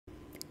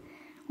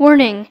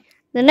Warning,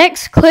 the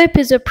next clip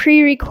is a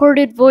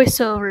pre-recorded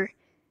voiceover.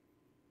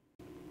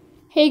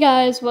 Hey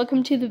guys,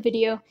 welcome to the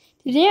video.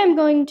 Today I'm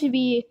going to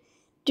be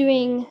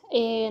doing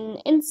an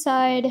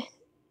inside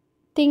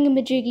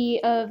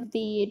thingamajiggy of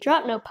the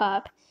Drop No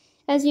Pop.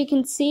 As you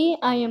can see,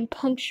 I am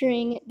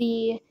puncturing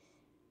the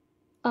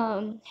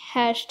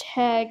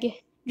hashtag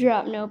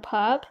Drop No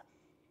Pop,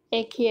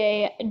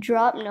 aka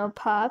Drop No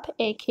Pop,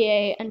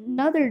 aka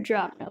another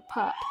Drop No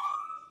Pop.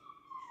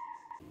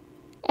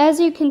 As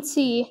you can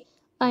see,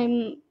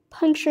 I'm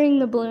puncturing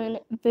the balloon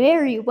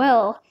very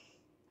well,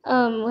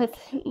 with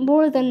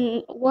more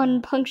than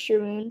one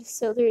puncture wound,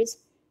 so there's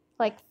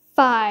like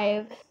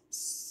 5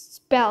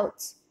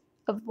 spouts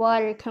of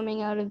water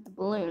coming out of the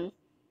balloon,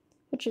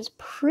 which is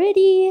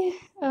pretty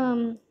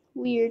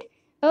weird.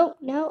 Oh,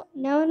 now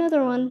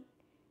another one.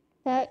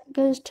 That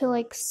goes to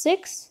like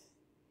 6.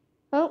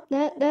 Oh,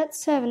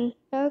 that's 7.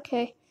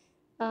 Okay.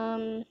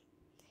 And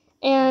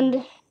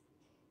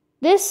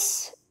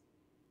this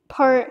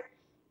part,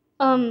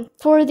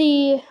 for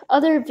the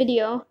other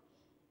video,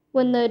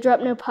 when the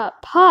Drop No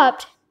Pop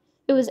popped,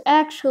 it was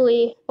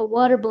actually a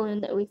water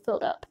balloon that we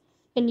filled up,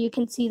 and you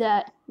can see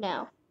that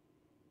now.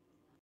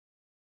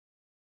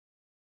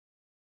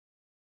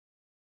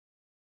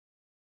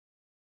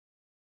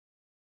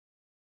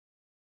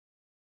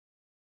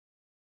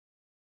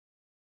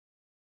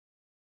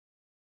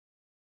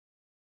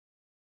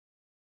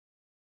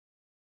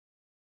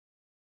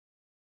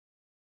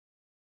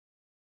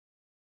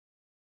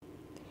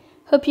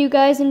 Hope you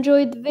guys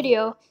enjoyed the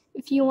video.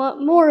 If you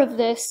want more of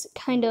this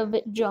kind of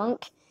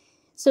junk,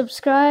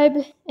 subscribe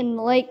and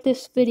like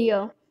this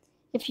video.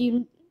 If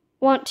you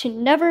want to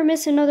never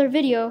miss another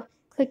video,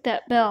 click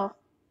that bell.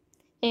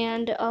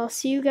 And I'll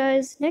see you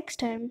guys next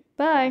time.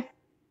 Bye!